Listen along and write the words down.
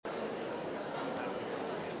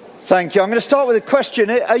Thank you. I'm going to start with a question.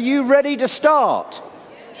 Are you ready to start?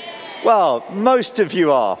 Well, most of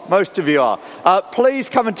you are. Most of you are. Please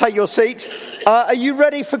come and take your seat. Are you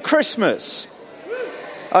ready for Christmas?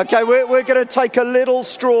 Okay, we're going to take a little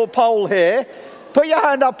straw poll here. Put your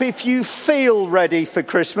hand up if you feel ready for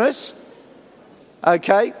Christmas.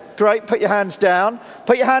 Okay, great. Put your hands down.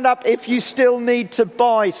 Put your hand up if you still need to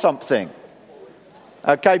buy something.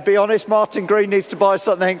 Okay, be honest, Martin Green needs to buy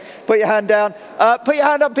something. Put your hand down. Put your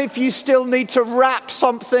hand up if you still need to wrap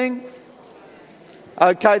something.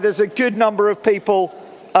 Okay, there's a good number of people.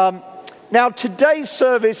 Now, today's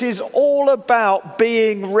service is all about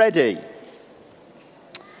being ready.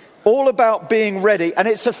 All about being ready. And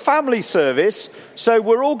it's a family service, so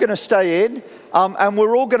we're all going to stay in and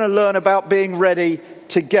we're all going to learn about being ready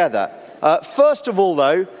together. First of all,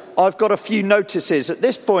 though, I've got a few notices. At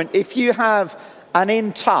this point, if you have an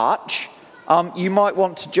In Touch, you might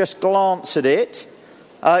want to just glance at it.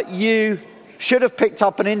 You should have picked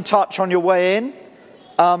up an In Touch on your way in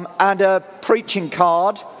and a preaching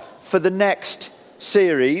card for the next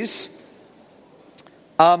series.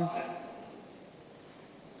 And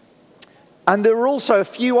there are also a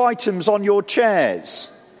few items on your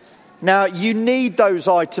chairs. Now, you need those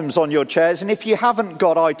items on your chairs, and if you haven't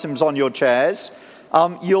got items on your chairs,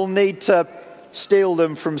 you'll need to steal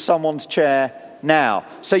them from someone's chair now.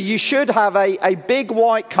 So you should have a big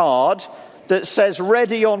white card that says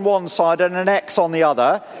ready on one side and an X on the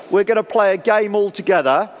other. We're going to play a game all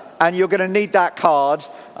together, and you're going to need that card.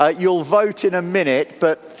 You'll vote in a minute,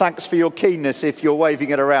 but thanks for your keenness if you're waving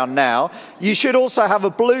it around now. You should also have a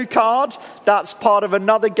blue card. That's part of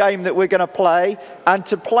another game that we're going to play. And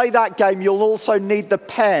to play that game, you'll also need the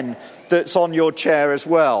pen that's on your chair as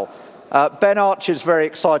well. Ben Archer's very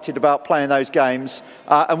excited about playing those games,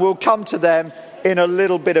 and we'll come to them in a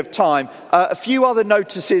little bit of time. A few other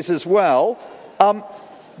notices as well.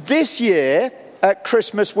 This year at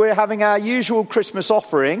Christmas, we're having our usual Christmas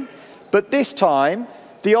offering, but this time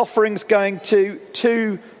the offering's going to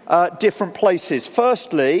two different places.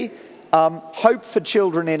 Firstly, Hope for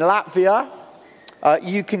Children in Latvia.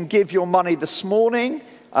 You can give your money this morning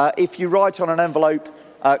if you write on an envelope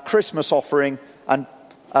Christmas offering and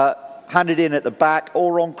hand it in at the back,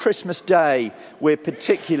 or on Christmas Day, we're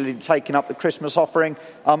particularly taking up the Christmas offering.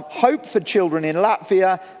 Hope for Children in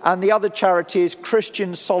Latvia, and the other charity is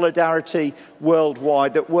Christian Solidarity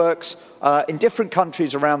Worldwide that works in different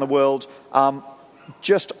countries around the world,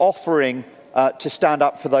 just offering to stand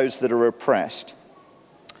up for those that are oppressed.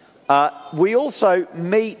 We also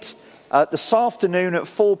meet this afternoon at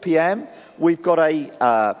 4 p.m. We've got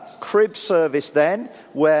a crib service then,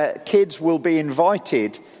 where kids will be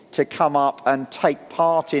invited to come up and take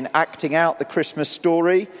part in acting out the Christmas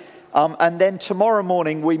story. And then tomorrow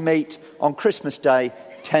morning we meet on Christmas Day,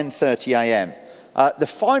 10:30 a.m. The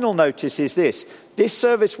final notice is this. This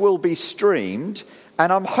service will be streamed,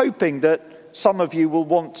 and I'm hoping that some of you will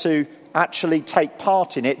want to actually take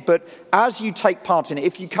part in it. But as you take part in it,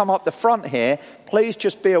 if you come up the front here, please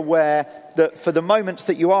just be aware that for the moments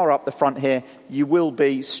that you are up the front here, you will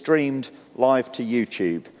be streamed live to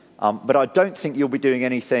YouTube. But I don't think you'll be doing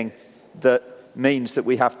anything that means that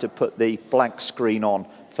we have to put the blank screen on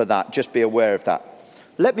for that. Just be aware of that.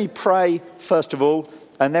 Let me pray first of all,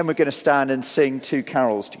 and then we're going to stand and sing two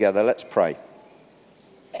carols together. Let's pray.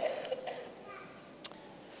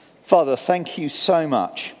 Father, thank you so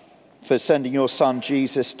much for sending your son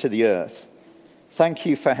Jesus to the earth. Thank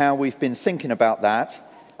you for how we've been thinking about that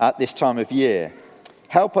at this time of year.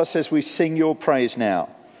 Help us as we sing your praise now.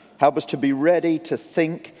 Help us to be ready to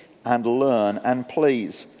think and learn, and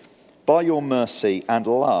please, by your mercy and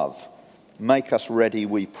love, make us ready,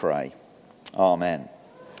 we pray. Amen.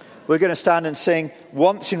 We're going to stand and sing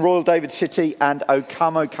Once in Royal David City and O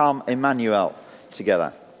Come, Emmanuel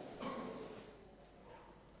together.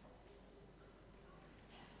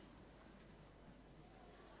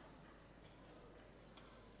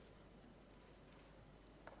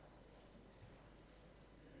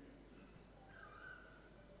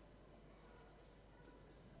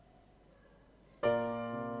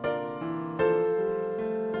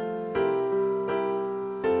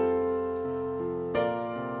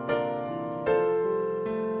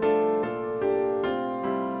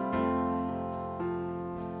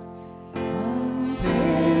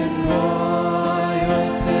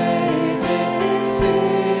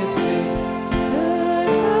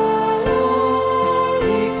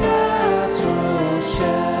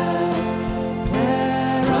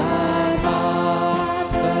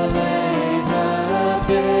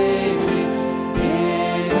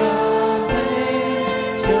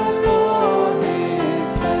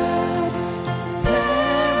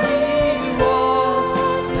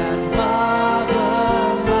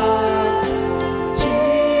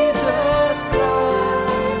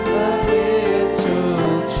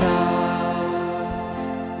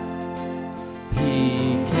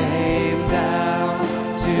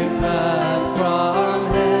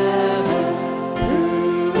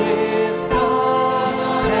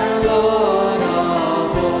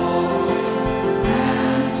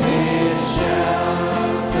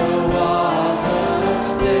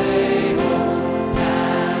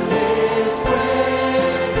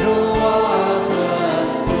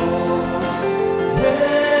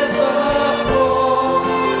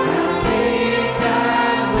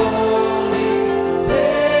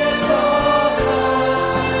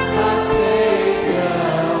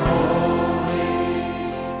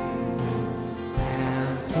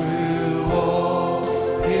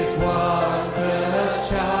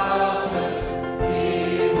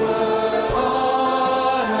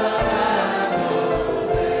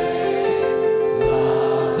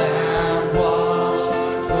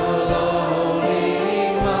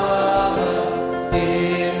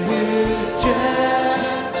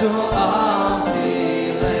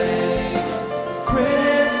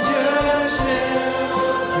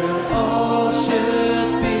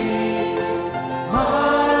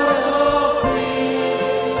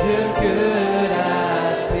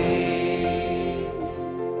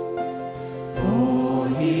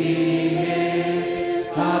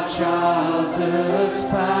 our childhood's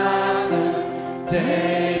pattern,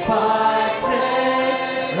 day by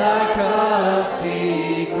day, like us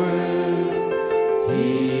he grew.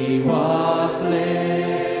 He was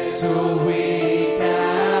little, weak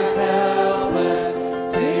and helpless,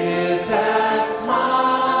 tears and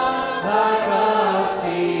smiles, like us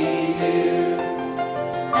he knew.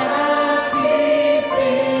 And he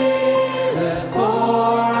feeleth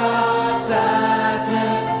for our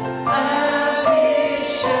sadness, and he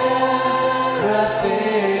shareth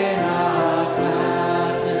in our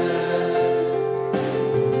gladness.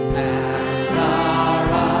 And our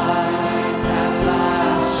eyes at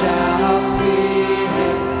last shall see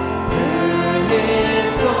him, who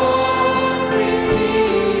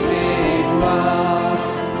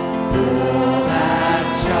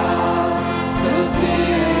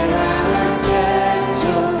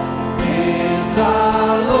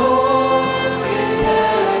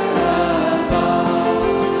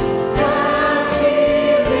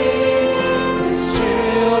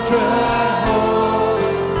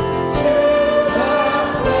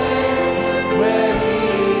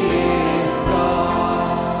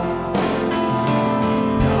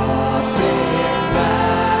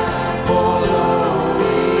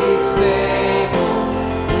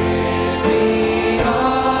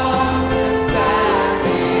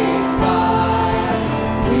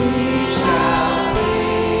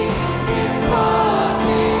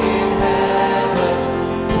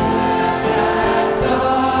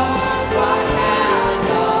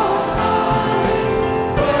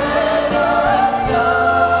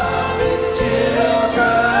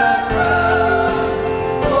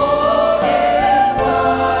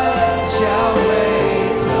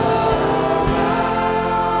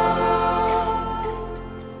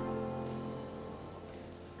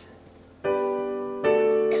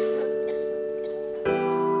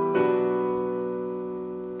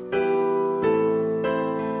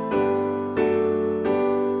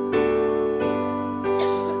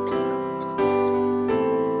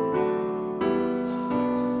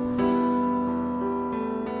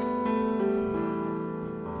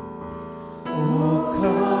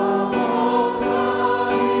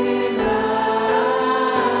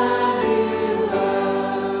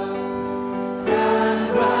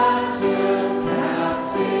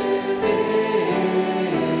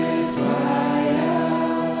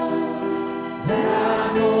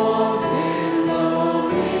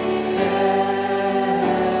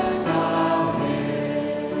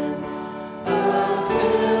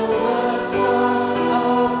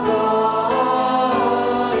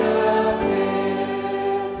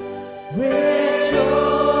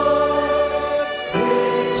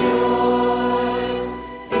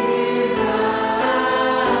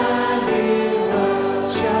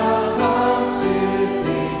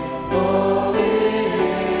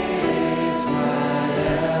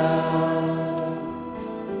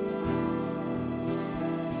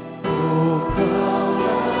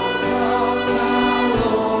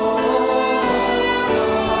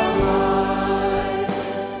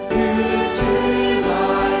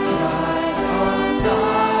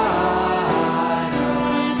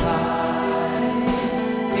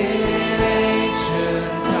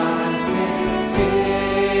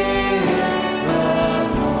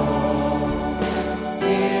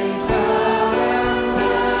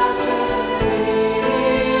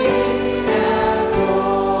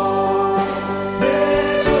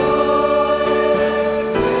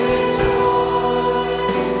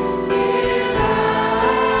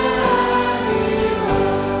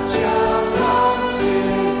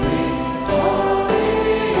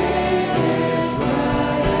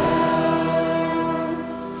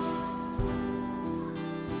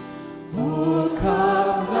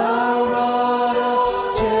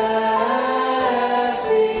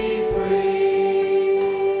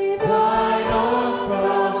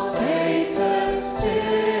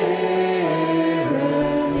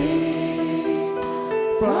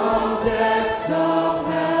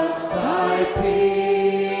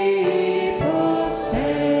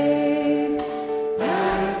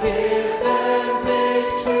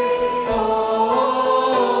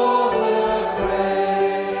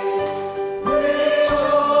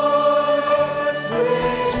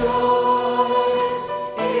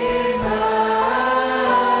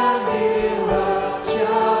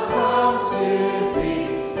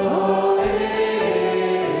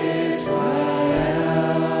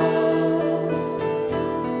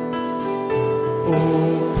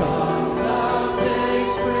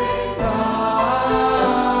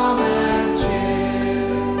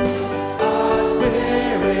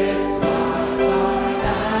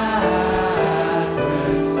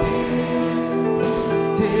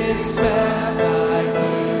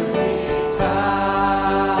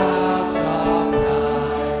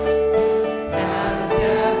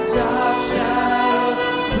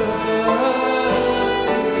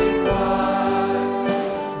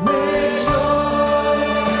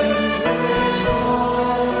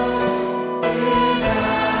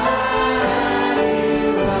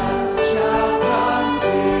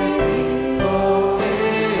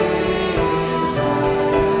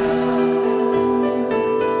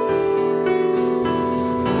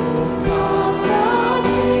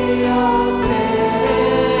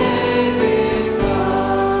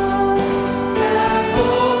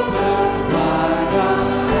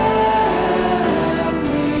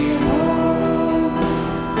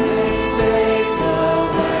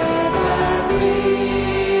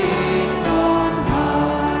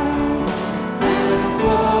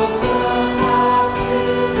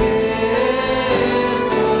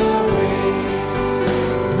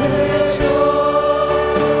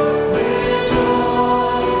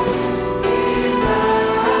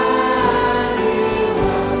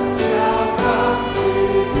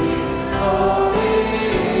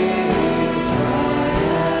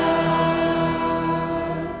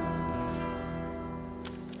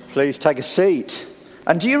Please take a seat.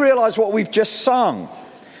 And do you realise what we've just sung?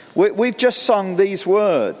 We've just sung these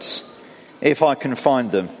words, if I can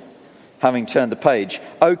find them, having turned the page.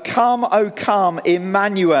 O come,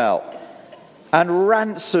 Emmanuel, and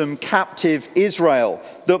ransom captive Israel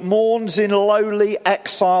that mourns in lowly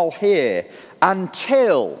exile here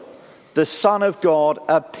until the Son of God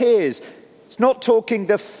appears. It's not talking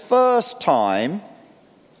the first time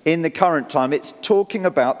in the current time, it's talking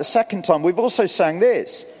about the second time. We've also sang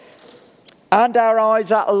this. And our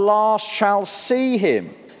eyes at last shall see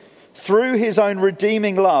him through his own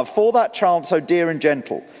redeeming love. For that child so dear and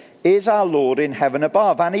gentle is our Lord in heaven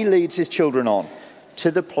above. And he leads his children on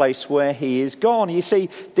to the place where he is gone. You see,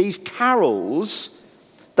 these carols,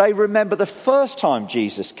 they remember the first time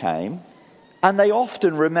Jesus came, and they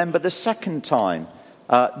often remember the second time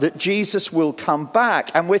that Jesus will come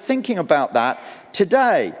back. And we're thinking about that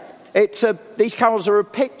today. These carols are a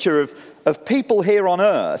picture of people here on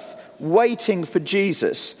earth waiting for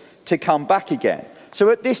Jesus to come back again. So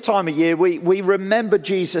at this time of year, we remember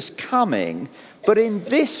Jesus coming, but in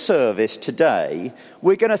this service today,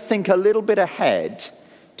 we're going to think a little bit ahead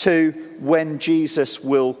to when Jesus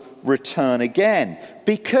will return again.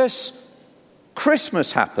 Because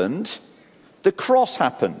Christmas happened, the cross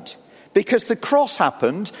happened. Because the cross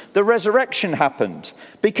happened, the resurrection happened.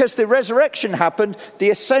 Because the resurrection happened, the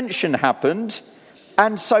ascension happened.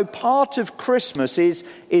 And so part of Christmas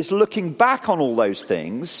is looking back on all those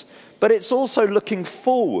things, but it's also looking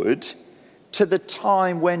forward to the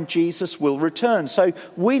time when Jesus will return. So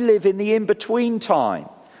we live in the in-between time.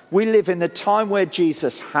 We live in the time where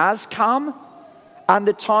Jesus has come and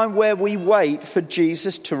the time where we wait for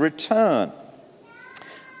Jesus to return.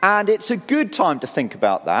 And it's a good time to think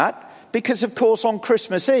about that because, of course, on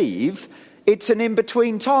Christmas Eve, it's an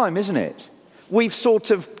in-between time, isn't it? We've sort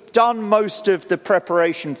of done most of the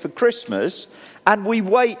preparation for Christmas, and we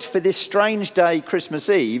wait for this strange day, Christmas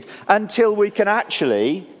Eve, until we can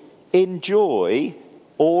actually enjoy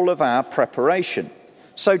all of our preparation.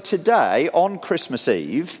 So today, on Christmas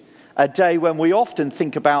Eve, a day when we often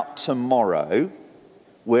think about tomorrow,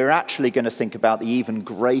 we're actually going to think about the even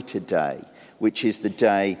greater day, which is the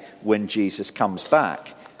day when Jesus comes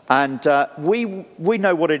back. And we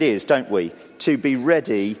know what it is, don't we, to be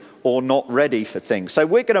ready or not ready for things. So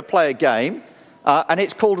we're going to play a game, and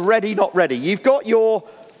it's called Ready, Not Ready. You've got your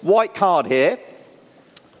white card here.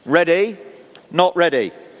 Ready, not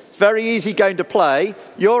ready. Very easy game to play.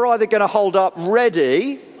 You're either going to hold up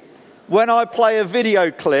ready when I play a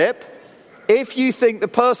video clip. If you think the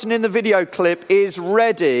person in the video clip is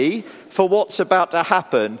ready for what's about to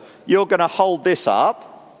happen, you're going to hold this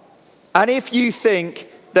up. And if you think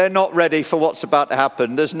they're not ready for what's about to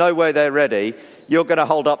happen, there's no way they're ready, you're going to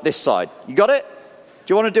hold up this side. You got it?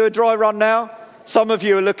 Do you want to do a dry run now? Some of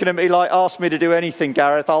you are looking at me like, ask me to do anything,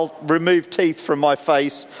 Gareth. I'll remove teeth from my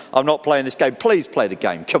face. I'm not playing this game. Please play the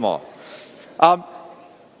game. Come on.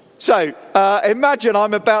 So imagine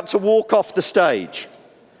I'm about to walk off the stage.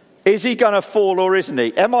 Is he going to fall or isn't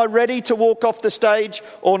he? Am I ready to walk off the stage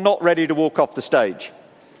or not ready to walk off the stage?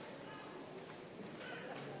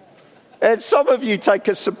 And some of you take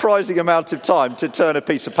a surprising amount of time to turn a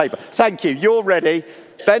piece of paper. Thank you. You're ready.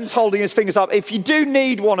 Ben's holding his fingers up. If you do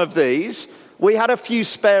need one of these, we had a few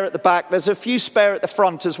spare at the back. There's a few spare at the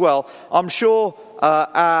front as well. I'm sure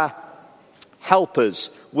our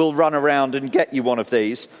helpers will run around and get you one of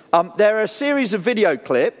these. There are a series of video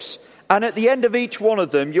clips, and at the end of each one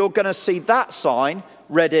of them, you're going to see that sign,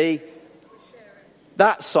 ready,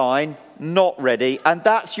 that sign, not ready, and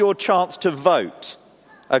that's your chance to vote.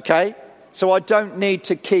 Okay? So I don't need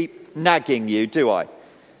to keep nagging you, do I?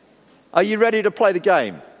 Are you ready to play the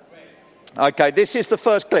game? Okay, this is the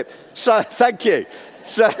first clip. So, thank you.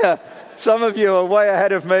 So, some of you are way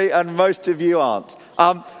ahead of me and most of you aren't.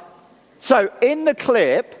 So, in the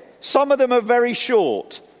clip, some of them are very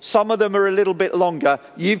short. Some of them are a little bit longer.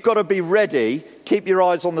 You've got to be ready. Keep your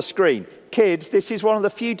eyes on the screen. Kids, this is one of the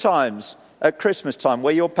few times at Christmas time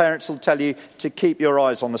where your parents will tell you to keep your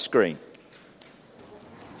eyes on the screen.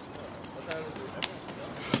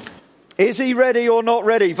 Is he ready or not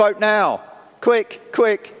ready? Vote now. Quick,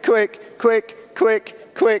 quick, quick, quick,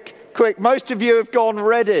 quick, quick, quick. Most of you have gone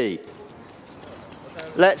ready.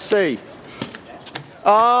 Let's see.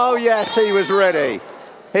 Oh, yes, he was ready.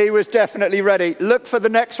 He was definitely ready. Look for the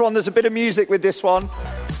next one. There's a bit of music with this one.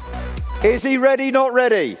 Is he ready, not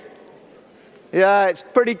ready? Yeah, it's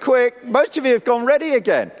pretty quick. Most of you have gone ready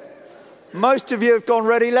again. Most of you have gone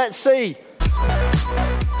ready. Let's see.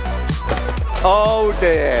 Oh,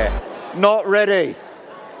 dear. Not ready.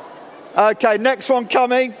 Okay, next one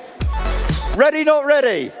coming. Ready, not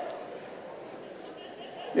ready?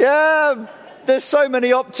 Yeah, There's so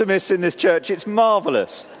many optimists in this church, it's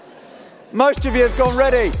marvellous. Most of you have gone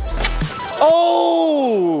ready.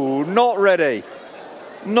 Oh, not ready.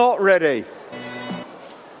 Not ready.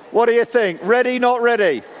 What do you think? Ready, not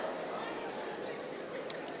ready?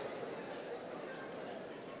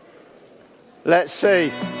 Let's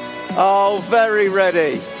see. Oh, very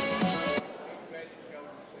ready.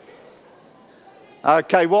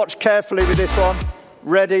 Okay, watch carefully with this one.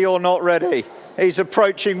 Ready or not ready? He's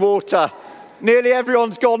approaching water. Nearly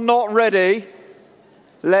everyone's gone not ready.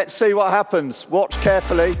 Let's see what happens. Watch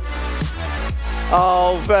carefully.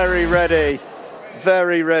 Oh, very ready.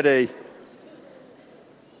 Very ready.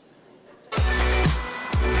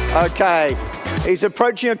 Okay, he's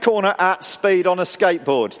approaching a corner at speed on a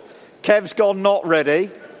skateboard. Kev's gone not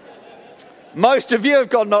ready. Most of you have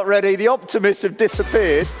gone not ready. The optimists have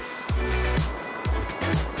disappeared.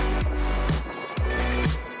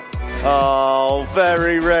 Oh,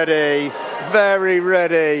 very ready. Very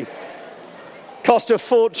ready. Cost a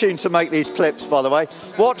fortune to make these clips, by the way.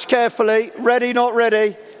 Watch carefully. Ready, not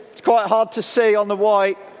ready. It's quite hard to see on the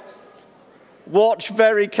white. Watch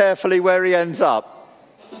very carefully where he ends up.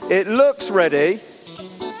 It looks ready.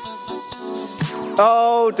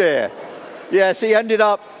 Oh dear. Yes, he ended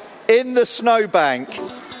up in the snowbank.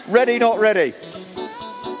 Ready, not ready.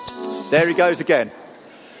 There he goes again.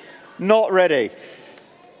 Not ready.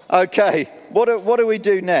 Okay, what do we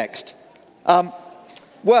do next?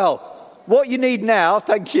 Well, what you need now,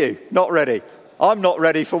 thank you, not ready. I'm not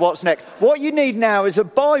ready for what's next. What you need now is a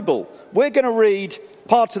Bible. We're going to read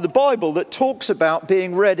part of the Bible that talks about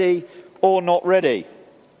being ready or not ready.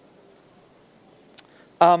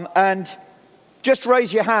 And just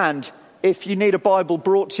raise your hand if you need a Bible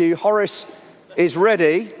brought to you. Horace is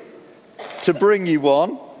ready to bring you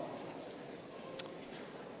one.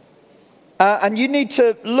 And you need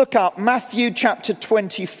to look up Matthew chapter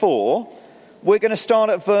 24. We're going to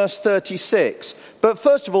start at verse 36. But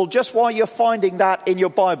first of all, just while you're finding that in your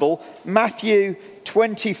Bible, Matthew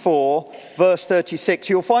 24, verse 36.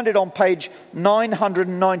 You'll find it on page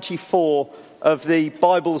 994 of the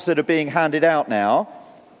Bibles that are being handed out now.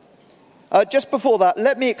 Just before that,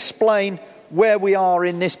 let me explain where we are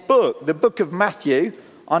in this book, the book of Matthew.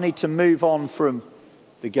 I need to move on from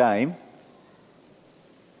the game.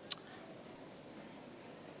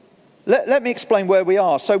 Let me explain where we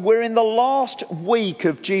are. So we're in the last week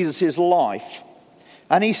of Jesus' life,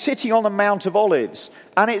 and he's sitting on the Mount of Olives,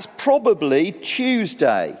 and it's probably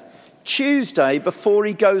Tuesday before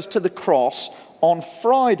he goes to the cross on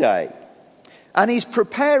Friday. And he's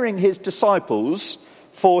preparing his disciples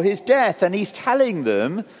for his death, and he's telling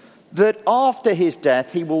them that after his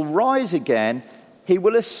death he will rise again, he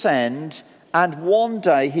will ascend, and one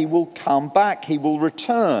day he will come back, he will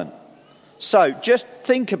return. So just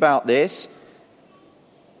think about this.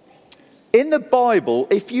 In the Bible,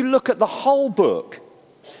 if you look at the whole book,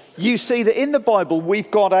 you see that in the Bible we've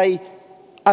got a